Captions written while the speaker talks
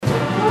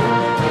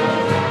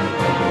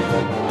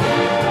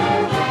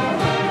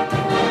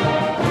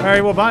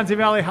right, well, Bonzi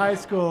Valley High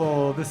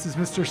School, this is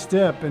Mr.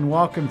 Stipp, and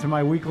welcome to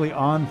my weekly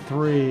On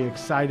 3.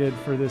 Excited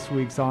for this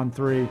week's On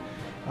 3.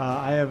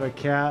 I have a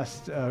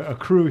cast, a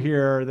crew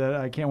here that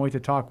I can't wait to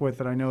talk with,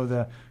 and I know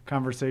the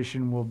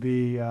conversation will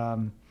be,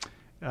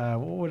 what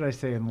would I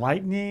say,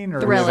 enlightening?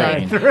 Or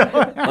thrilling.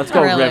 Let's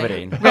go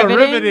riveting.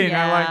 Riveting,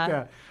 yeah. I like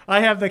that. I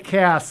have the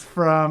cast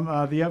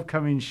from the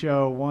upcoming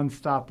show, One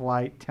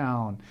Stoplight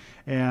Town.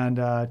 And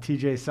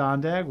TJ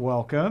Sondag,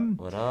 welcome.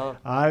 What up?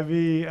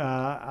 Ivy,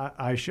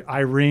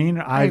 Irene,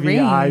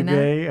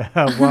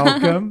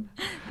 welcome.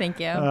 Thank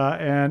you.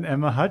 And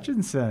Emma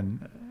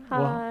Hutchinson. Hi.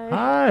 Well,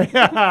 hi.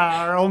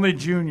 Our only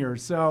junior.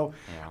 So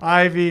Yeah.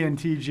 Ivy and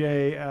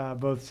TJ,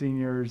 both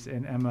seniors,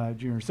 and Emma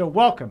junior. So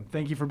welcome.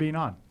 Thank you for being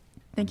on.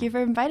 Thank you for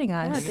inviting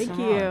us. Yeah, thank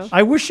so you. much.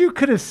 I wish you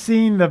could have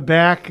seen the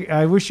back.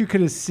 I wish you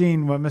could have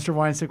seen what Mr.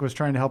 Weinstick was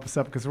trying to help us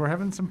up, because we're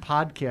having some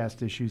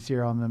podcast issues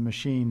here on the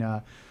machine.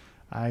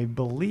 I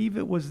believe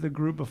it was the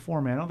group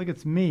before me. I don't think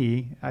it's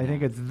me. I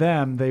think it's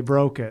them. They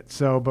broke it.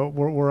 So, but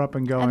we're up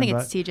and going. I think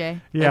but it's TJ.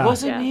 Yeah, It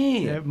wasn't Yeah.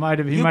 me. it might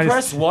have. He You might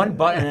press have one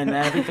button and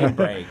everything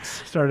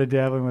breaks. started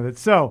dabbling with it.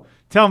 So,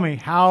 tell me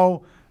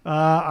how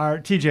our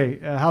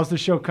TJ. How's the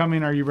show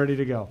coming? Are you ready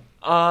to go?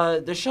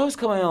 The show's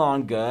coming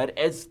along good.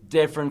 It's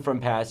different from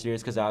past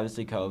years because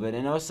obviously COVID,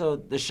 and also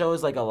the show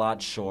is like a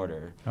lot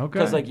shorter. Okay.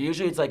 Because like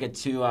usually it's like a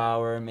 2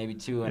 hour, maybe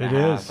two and a It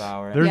half is.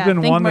 hour. There's Yeah,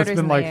 been think one that's Murders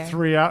been in the like Air.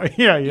 3 hours.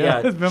 Yeah,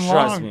 it's been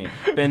trust long. me,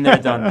 been there,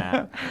 done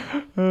that.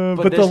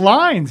 But the this-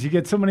 lines, you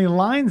get so many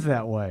lines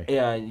that way.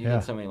 Yeah, you Yeah.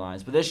 get so many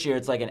lines. But this year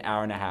it's like an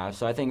hour and a half,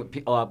 so I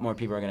think a lot more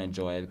people are gonna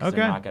enjoy it because Okay.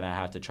 they're not gonna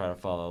have to try to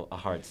follow a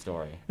hard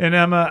story. And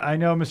Emma, I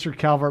know Mr.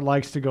 Calvert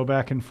likes to go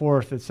back and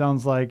forth. It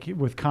sounds like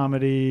with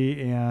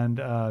comedy and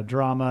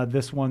drama,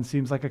 this one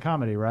seems like a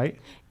comedy, right?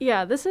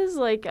 Yeah, this is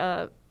like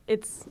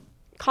it's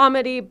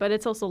comedy, but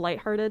it's also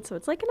lighthearted, so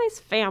it's like a nice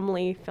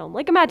family film.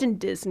 Like imagine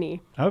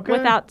Disney Okay.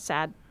 without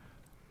sad.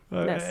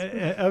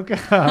 Okay,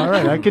 all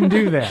right, I can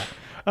do that.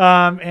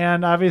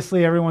 And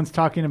obviously, everyone's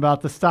talking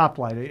about the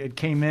stoplight. It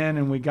came in,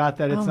 and we got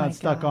that. It's Oh my not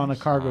stuck on a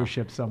gosh. cargo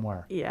ship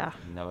somewhere. Yeah,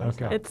 No, it's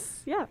Okay. not.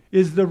 it's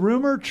Is the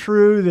rumor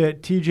true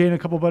that TJ and a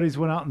couple buddies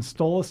went out and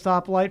stole a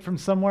stoplight from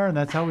somewhere, and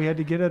that's how we had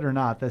to get it, or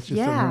not? That's just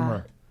a Yeah.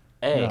 rumor.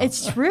 Hey,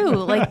 It's true.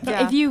 Like,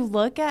 Yeah. if you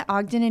look at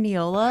Ogden and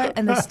Neola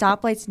and the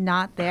stoplight's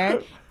not there,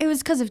 it was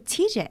because of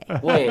TJ.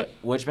 wait,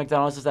 which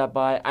McDonald's is that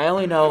by? I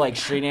only know like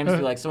street names.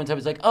 Like someone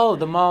tells me like, oh,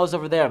 the mall is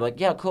over there. I'm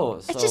like, yeah, cool.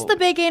 It's just the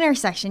big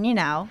intersection,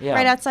 Yeah.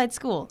 right outside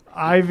school.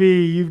 Ivy,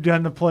 you've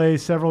done the play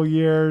several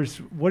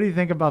years. What do you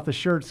think about the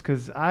shirts?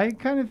 Because I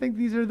kind of think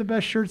these are the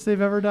best shirts they've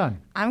ever done.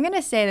 I'm going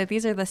to say that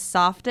these are the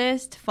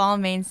softest fall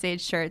main stage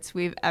shirts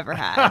we've ever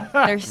had.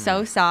 They're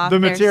so soft. The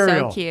They're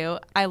material. so cute.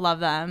 I love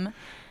them.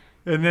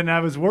 And then I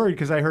was worried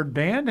because I heard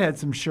Band had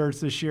some shirts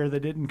this year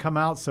that didn't come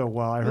out so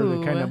well. I heard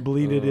it kind Ooh. of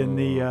bleeded in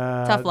the,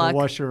 Tough the luck.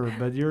 washer.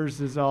 But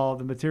yours is all,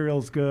 the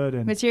material's good.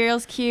 And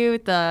Material's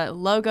cute. The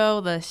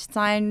logo, the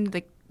sign,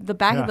 the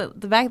back Yeah. of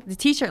the back, the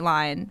t-shirt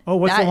line. Oh,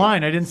 what's the That-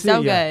 line? I didn't see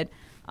so it yet. good.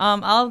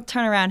 I'll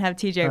turn around and have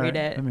TJ All read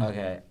right, it. let me-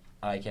 Okay,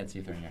 I can't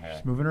see through your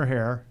hair. moving her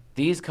hair.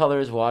 These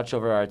colors watch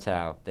over our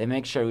town. They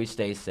make sure we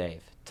stay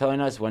safe, telling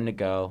us when to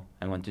go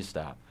and when to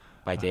stop.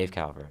 By Dave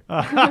Calvert.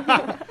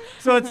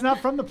 So it's not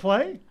from the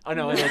play? Oh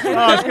no, it is. Oh,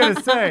 I was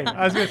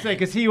going to say,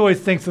 because he always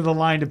thinks of the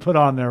line to put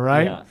on there,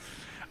 right? Yeah.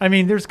 I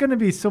mean, there's going to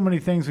be so many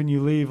things when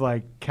you leave,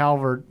 like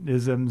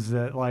Calvert-isms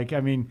that, like, I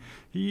mean,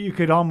 you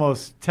could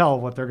almost tell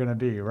what they're going to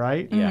be,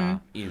 right? Yeah,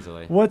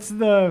 easily. What's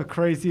the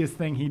craziest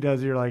thing he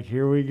does? You're like,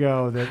 here we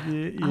go. That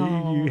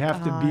you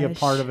have to be a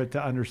part gosh. of it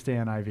to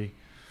understand, Ivy.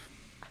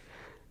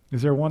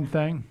 Is there one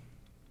thing?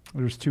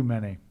 There's too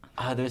many.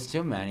 There's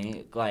too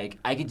many. Like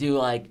I could do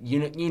like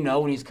you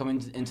know when he's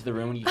coming into the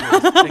room when you hear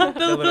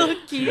the little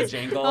keys.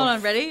 jingle. Hold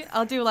on, ready?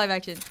 I'll do live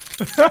action.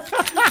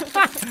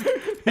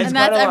 It's And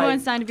that's kinda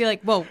everyone's like, time to be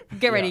like, whoa,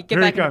 get ready, Yeah. get Here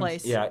he back in comes.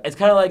 place. Yeah, it's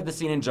kind of like the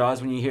scene in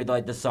Jaws when you hear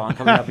the song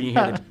coming up and you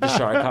hear the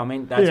shark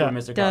coming. That's Yeah. what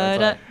Mr. Da, Calvert's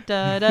da,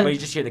 like. da, But da. you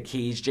just hear the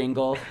keys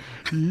jingle.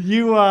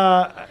 You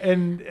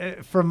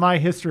from my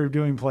history of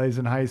doing plays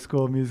in high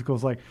school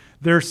musicals, like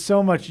there's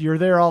so much. You're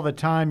there all the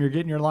time. You're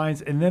getting your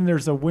lines, and then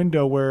there's a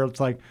window where it's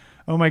like,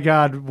 oh my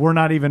God, we're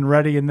not even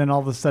ready, and then all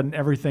of a sudden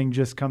everything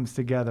just comes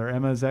together.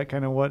 Emma, is that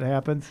kind of what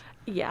happens?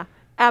 yeah,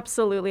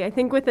 absolutely. I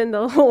think within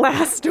the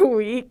last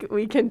week,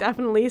 we can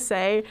definitely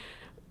say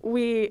it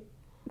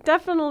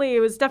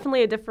was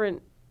definitely a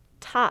different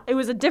time. It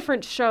was a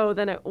different show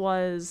than it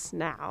was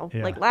now.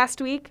 Yeah. Like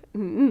last week,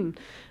 and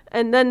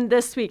then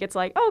this week, it's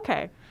like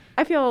okay,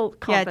 I feel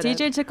Yeah, confident.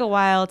 TJ took a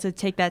while to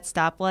take that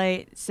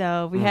stoplight,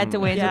 so we had to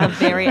wait Yeah. until the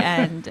very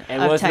end. It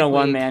of wasn't Tech a Week.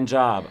 one-man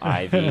job,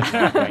 Ivy.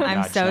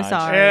 I'm so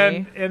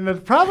sorry. And the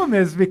problem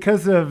is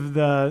because of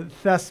the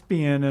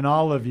thespian and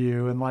all of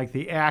you, and like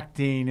the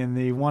acting and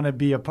the want to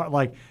be a part,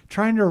 like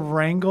trying to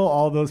wrangle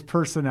all those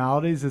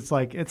personalities. It's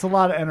like it's a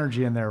lot of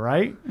energy in there,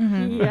 right?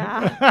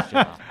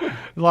 Yeah.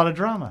 A lot of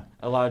drama.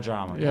 A lot of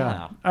drama.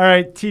 Yeah. All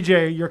right,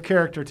 TJ, your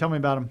character. Tell me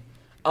about him.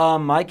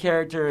 My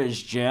character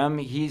is Jim.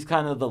 He's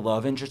kind of the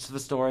love interest of the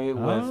story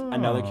with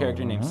another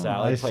character named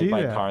Sally, I played see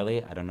by that.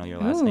 Carly. I don't know your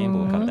last name, but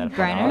we'll cut that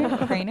part out.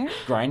 Griner?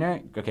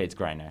 Griner? Okay, it's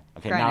Griner.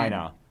 Okay, now I Griner.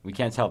 know. We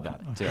can't tell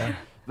that, too.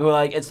 But,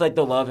 like, it's like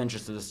the love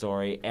interest of the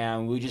story,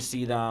 and we just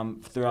see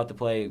them throughout the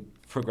play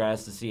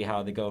progress to see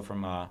how they go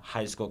from a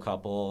high school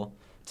couple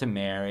to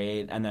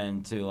married, and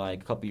then to,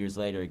 like, a couple years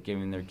later,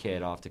 giving their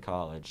kid off to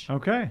college.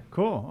 Okay,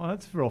 cool. Well,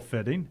 that's real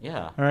fitting.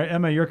 Yeah. All right,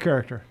 Emma, your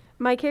character.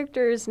 My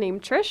character is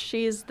named Trish.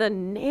 She's the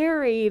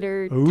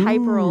narrator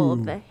type role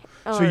of the.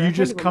 So you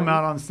just Handy come Woman.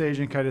 out on stage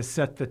and kind of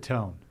set the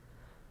tone.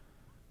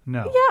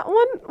 No.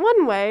 Yeah,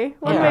 one way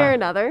or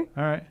another.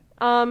 All right.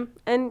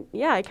 And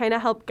yeah, I kind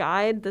of help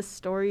guide the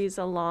stories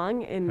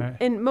along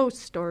in most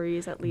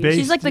stories at least. Based-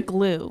 She's like the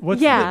glue.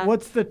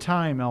 What's the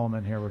time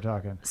element here we're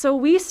talking? So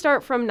we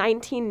start from the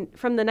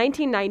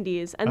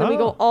 1990s, and then we Oh.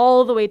 go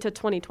all the way to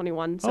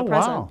 2021. So oh,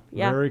 present. wow.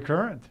 Yeah. Very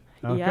current.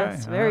 Okay.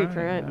 Yes, very all right,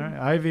 current. all right.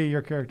 Ivy,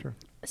 your character.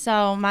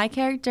 So my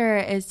character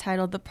is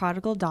titled The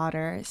Prodigal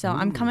Daughter. So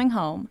I'm coming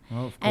home.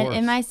 Oh, of And course.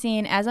 in my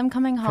scene, as I'm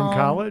coming home. From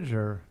college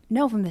or?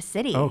 No, from the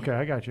city. Okay,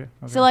 I got you.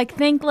 Okay. So like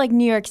think like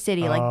New York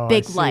City, Oh, like I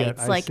big see it.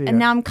 lights. I Like see and it.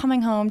 now I'm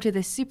coming home to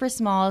this super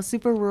small,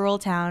 super rural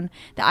town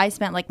that I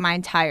spent like my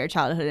entire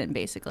childhood in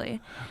basically.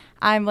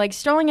 I'm like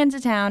strolling into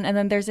town and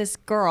then there's this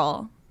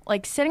girl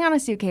like sitting on a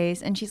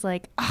suitcase and she's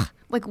like, ugh,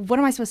 like what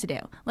am I supposed to do?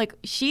 Like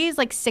she's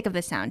like sick of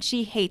this town.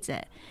 She hates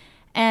it.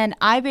 And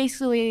I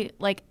basically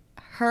like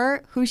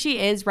who she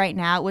is right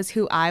now was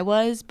who I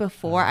was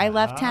before I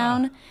left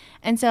town.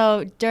 And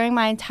so during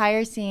my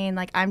entire scene,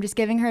 like I'm just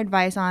giving her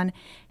advice on,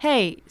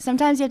 hey,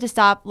 sometimes you have to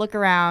stop, look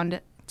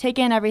around, take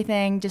in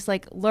everything, just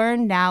like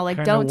learn now, like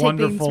Kinda don't take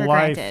things wonderful for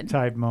life granted.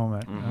 type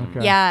moment.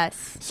 Okay.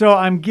 Yes. So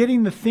I'm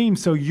getting the theme.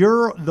 So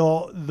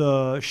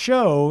the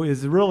show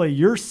is really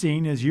your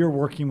scene as you're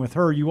working with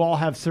her. You all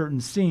have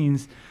certain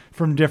scenes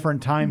from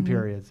different time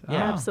periods.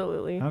 Yeah. Oh,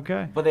 Absolutely.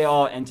 okay. But they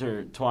all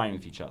intertwine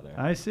with each other.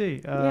 I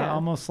see. Yeah.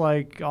 Almost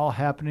like all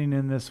happening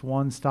in this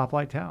one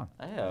stoplight town.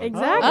 Yeah.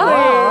 Exactly.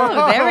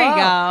 Oh, there we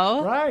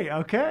go. Right.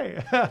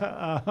 Okay.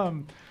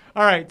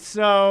 All right.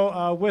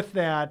 So with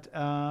that,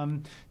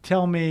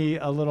 tell me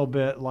a little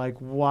bit like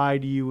why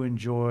do you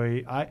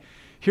enjoy?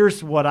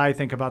 Here's what I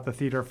think about the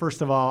theater.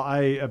 First of all,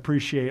 I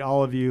appreciate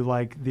all of you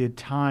like the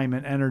time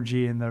and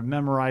energy and the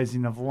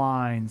memorizing of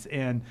lines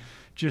and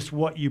just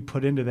what you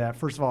put into that.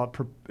 First of all,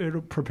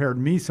 it prepared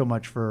me so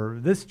much for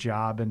this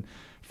job and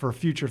for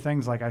future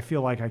things. Like I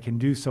feel like I can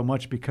do so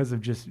much because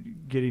of just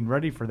getting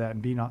ready for that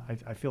and being on,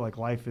 I feel like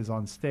life is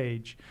on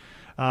stage.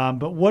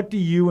 But what do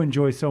you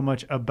enjoy so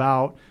much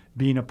about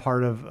being a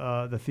part of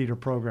the theater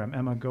program?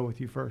 Emma, go with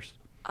you first.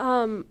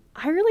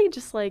 I really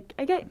just like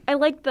I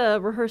like the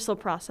rehearsal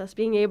process,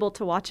 being able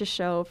to watch a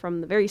show from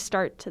the very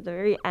start to the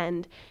very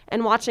end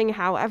and watching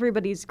how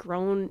everybody's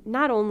grown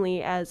not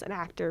only as an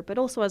actor but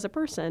also as a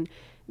person,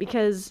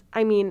 because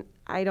I mean,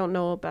 I don't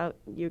know about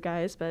you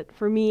guys, but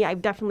for me,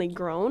 I've definitely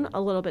grown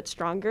a little bit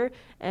stronger,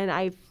 and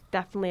I've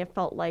definitely have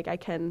felt like I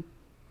can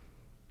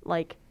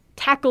like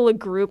tackle a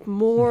group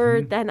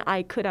more than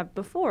I could have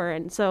before.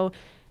 And so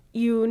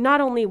you not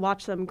only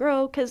watch them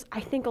grow, because I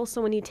think also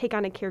when you take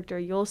on a character,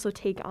 you also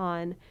take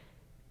on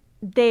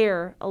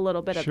a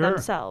little bit Sure. of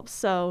themselves.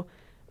 So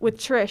with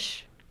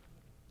Trish,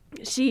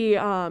 she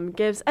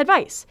gives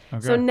advice.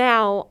 So Okay.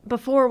 now,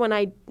 before when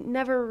I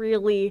never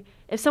really,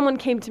 if someone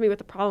came to me with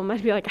a problem,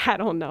 I'd be like, I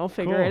don't know,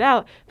 figure Cool. it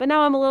out. But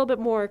now I'm a little bit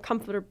more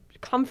comfortable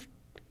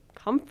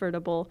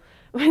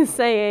with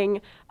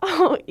saying,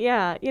 oh,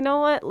 yeah, you know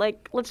what?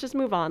 Like, let's just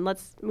move on.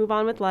 Let's move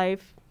on with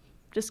life.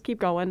 Just keep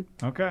going.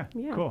 Okay,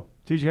 Yeah. cool.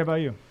 TJ, how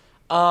about you?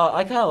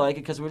 I kind of like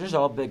it because we're just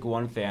all big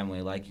one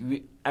family. Like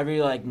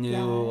every like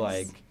new Yes.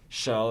 like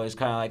show is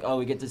kind of like, oh,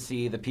 we get to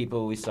see the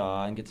people we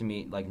saw and get to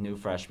meet like new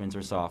freshmen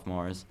or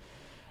sophomores.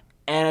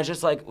 And it's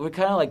just like we're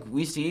kind of like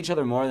we see each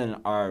other more than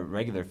our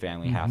regular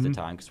family half the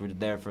time because we're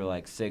there for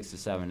like 6 to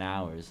 7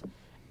 hours.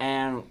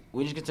 And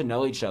we just get to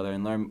know each other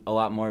and learn a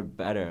lot more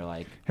better.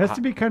 Like Has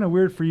to be kind of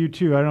weird for you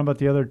too. I don't know about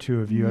the other two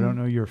of you. I don't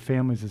know your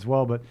families as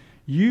well, but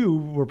you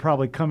were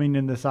probably coming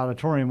in this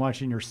auditorium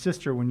watching your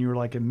sister when you were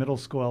like in middle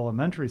school,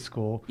 elementary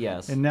school.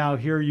 Yes. And now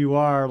here you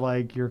are,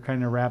 like you're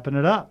kind of wrapping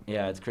it up.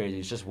 Yeah, it's crazy.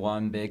 It's just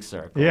one big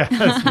circle. Yeah,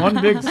 it's one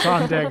big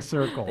Sondag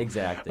circle.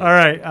 Exactly. All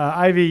right,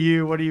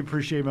 Ivy, what do you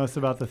appreciate most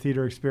about the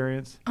theater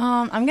experience?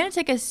 I'm gonna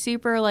take a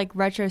super like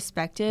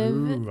retrospective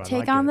Ooh, I take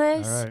like on it.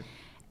 this. All right.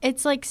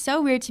 It's like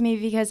so weird to me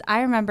because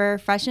I remember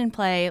freshman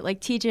play,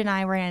 like TJ and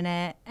I were in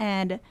it,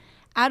 and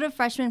out of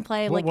freshman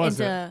play, What like was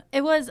into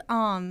it was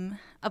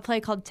a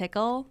play called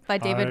Tickle by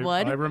David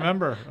Wood. I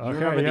remember. Okay,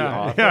 remember the yeah.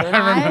 author? Yeah,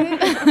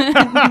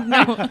 I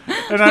remember.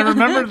 And I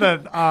remember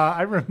that.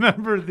 I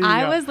remember the.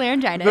 I was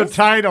laryngitis. the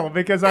title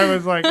because I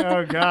was like,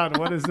 oh God,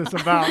 what is this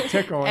about?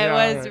 Tickle. It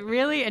Yeah, was right.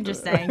 really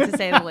interesting to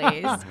say the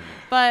least.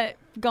 But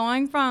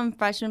going from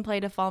freshman play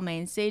to fall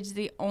main stage,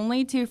 the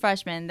only two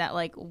freshmen that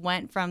like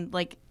went from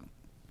like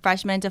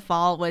freshman to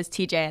fall was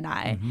TJ and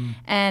I.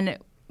 And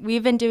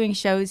we've been doing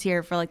shows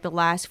here for like the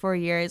last 4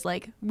 years,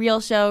 like real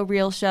show,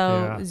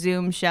 Yeah.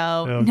 Zoom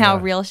show, Oh, now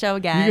God. real show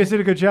again. You guys did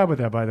a good job with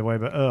that, by the way.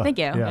 But Thank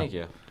you. Yeah. Thank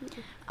you.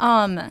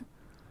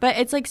 But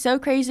it's like so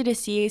crazy to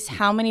see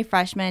how many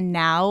freshmen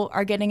now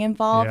are getting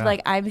involved. Yeah.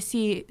 Like I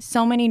see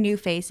so many new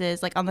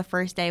faces. Like on the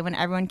first day when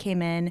everyone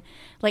came in,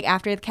 like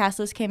after the cast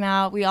list came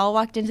out, we all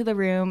walked into the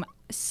room.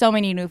 So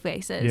many new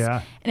faces.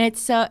 Yeah. And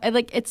it's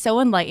so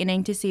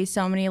enlightening to see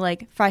so many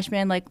like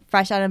freshmen, like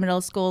fresh out of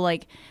middle school,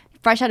 like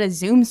fresh out of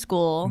Zoom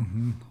school,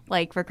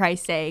 like for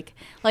Christ's sake,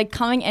 like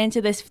coming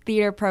into this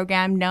theater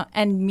program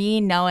and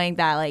me knowing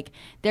that like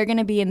they're going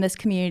to be in this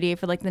community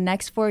for like the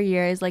next 4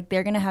 years, like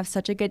they're going to have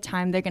such a good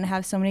time. They're going to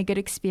have so many good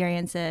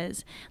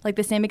experiences, like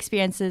the same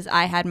experiences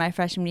I had my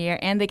freshman year,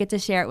 and they get to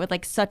share it with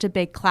like such a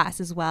big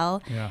class as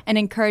well, Yeah. and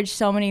encourage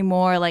so many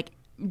more like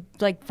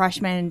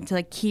freshmen to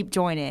like keep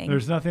joining.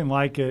 There's nothing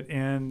like it,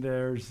 and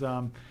there's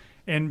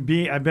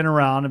I've been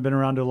around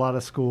to a lot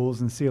of schools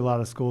and see a lot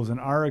of schools, and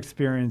our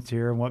experience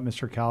here and what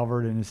Mr.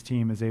 Calvert and his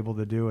team is able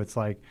to do, it's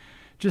like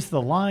just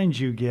the lines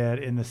you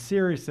get in the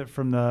serious, that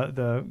from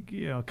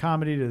the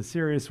comedy to the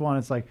serious one,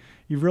 it's like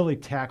you've really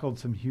tackled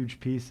some huge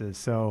pieces.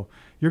 So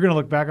you're going to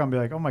look back on and be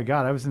like, oh my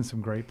God, I was in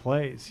some great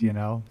plays,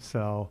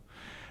 So,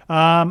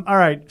 all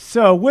right.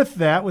 So with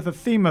the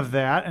theme of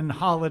that, and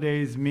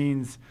holidays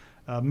means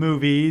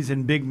movies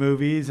and big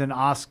movies and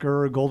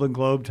Oscar or Golden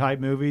Globe type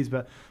movies.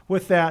 But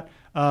with that,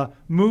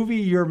 movie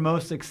you're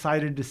most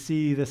excited to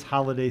see this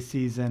holiday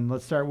season.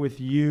 Let's start with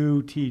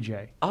you,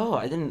 TJ. Oh,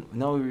 I didn't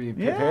know we were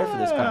prepared for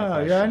this kind of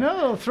question. Yeah, I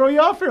know. Throw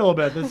you off here a little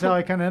bit. That's how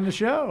I kind of end the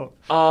show.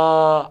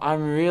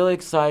 I'm really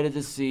excited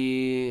to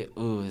see.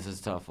 Ooh, this is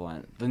a tough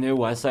one. The new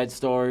West Side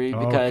Story,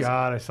 Oh, because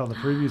God, I saw the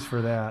previews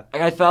for that.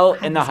 like, I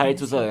felt In the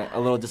Heights was a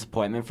little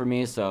disappointment for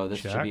me, so this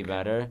should be Check.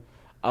 better.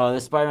 The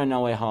Spider-Man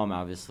No Way Home,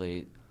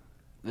 obviously,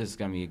 this is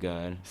gonna be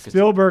good. 'Cause-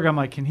 Spielberg, I'm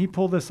like, can he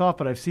pull this off?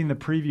 But I've seen the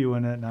preview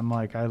in it, and I'm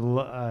like,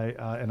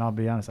 and I'll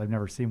be honest, I've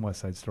never seen West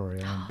Side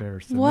Story. I'm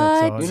embarrassed to admit. What?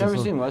 So You've it's never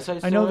just a- seen West Side I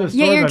Story? know the Yeah, story.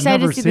 you're but I've excited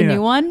to never see the seen new it.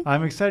 one?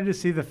 I'm excited to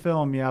see the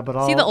film. Yeah, but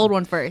I'll See the old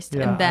one first,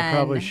 Yeah, and then I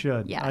probably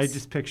should. Yes. I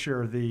just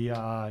picture the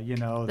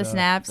the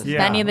snaps, Yeah,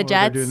 Benny and the what they're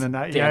Jets. doing the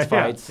night. Dance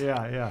Yeah, fights.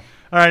 yeah.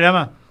 All right,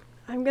 Emma.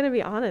 I'm going to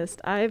be honest.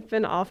 I've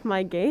been off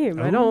my game.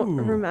 I Ooh. don't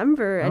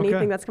remember Okay.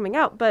 anything that's coming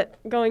out. But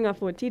going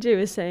off what TJ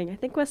was saying, I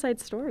think West Side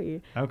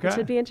Story. Okay. It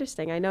should be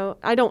interesting.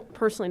 I don't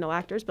personally know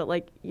actors, but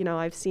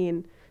I've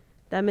seen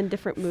them in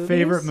different movies.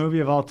 Favorite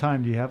movie of all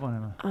time? Do you have one,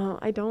 Emma?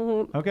 I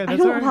don't. Okay, I that's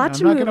don't all right.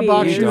 watch I'm not going to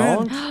box movies. you in.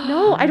 Don't?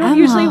 No, I don't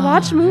usually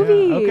watch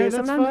movies. Yeah, okay, I'm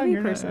that's not a fine. movie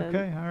You're not, person.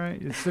 okay, all right.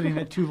 It's sitting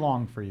there too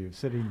long for you.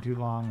 Sitting too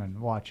long and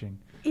watching.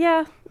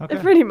 Yeah, Okay.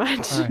 pretty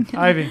much. All right,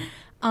 Ivy.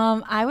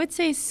 I would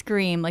say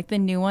Scream, like the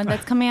new one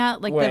that's coming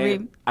out, like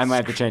Wait, I might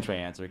have to change my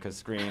answer because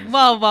Scream.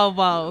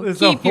 Whoa!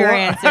 It's a Keep your horror-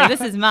 answer. This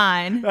is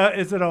mine.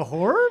 Is it a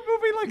horror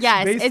movie? Like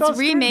Yes, based it's off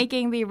Scream?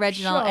 remaking the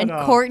original, Shut and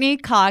up. Courtney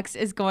Cox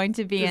is going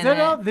to be Is in that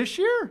it. out this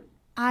year?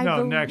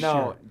 No, next year.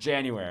 No,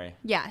 January.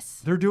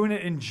 Yes. They're doing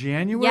it in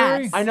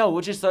January? Yes. I know,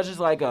 which is such as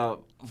like a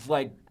It's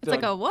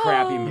like a whoa.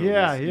 crappy movies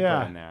Yeah, you yeah.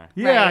 put in there.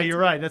 Yeah, Right. you're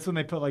right. That's when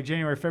they put like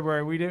January,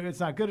 February. It's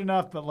not good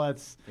enough, but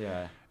let's.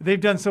 Yeah. They've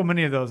done so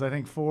many of those. I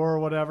think 4 or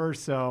whatever.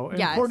 So, and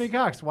Yes. Courtney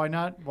Cox, why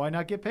not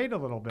get paid a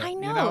little bit? I you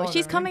know. what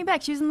She's I mean? coming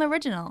back. She was in the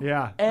original.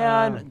 Yeah.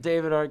 And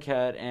David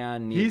Arquette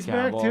and Neve He's back,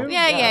 Campbell. too?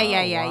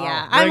 Yeah.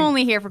 Bring- I'm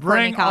only here for Courtney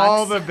Bring Cox.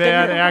 all the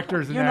bad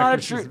actors and You're not a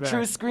actresses back.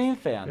 true Scream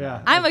fan.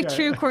 Yeah. I'm Okay. a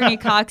true Courtney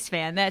Cox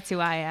fan. That's who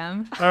I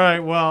am. All right.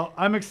 Well,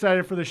 I'm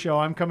excited for the show.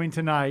 I'm coming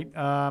tonight.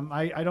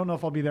 I don't know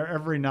if I'll be there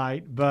every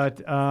night, but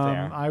Fair.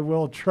 I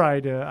will try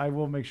to. I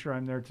will make sure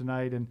I'm there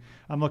tonight, and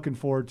I'm looking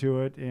forward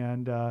to it.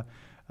 And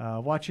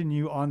watching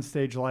you on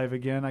stage live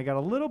again. I got a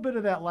little bit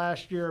of that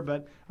last year,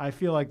 but I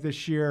feel like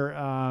this year,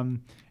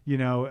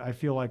 I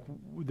feel like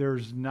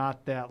there's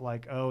not that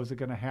like, oh, is it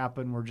going to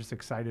happen? We're just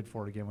excited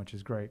for it again, which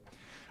is great.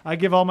 I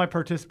give all my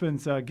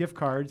participants gift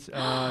cards. Just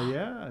like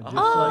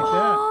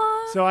that.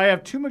 So I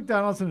have 2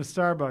 McDonald's and a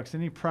Starbucks.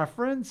 Any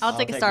preference? I'll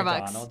take a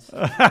Starbucks.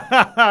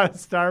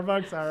 McDonald's.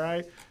 Starbucks, all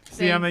right.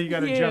 See, Emma, you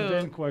got to Thank jump you.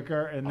 in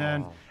quicker, and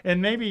then Oh. and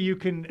maybe you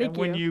can Thank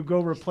when you. you go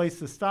replace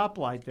the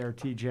stoplight there,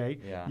 TJ.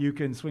 Yeah. You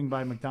can swing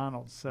by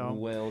McDonald's. So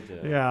Will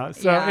do. yeah.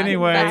 So Yeah,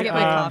 anyway, about to get my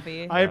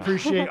coffee. I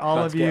appreciate all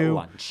About of to get you.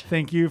 lunch.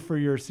 Thank you for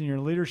your senior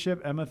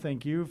leadership, Emma.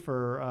 Thank you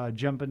for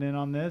jumping in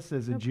on this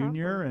as a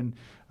junior and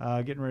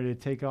getting ready to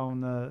take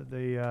on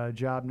the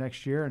job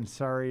next year. And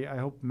sorry, I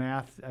hope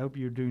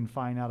you're doing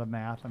fine out of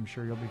math. I'm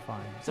sure you'll be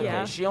fine. It's okay.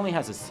 Yeah. She only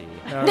has a C.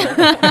 All right.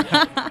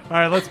 All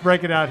right, let's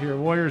break it out here.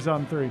 Warriors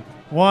on 3.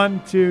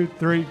 1, 2,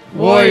 3.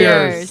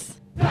 Warriors.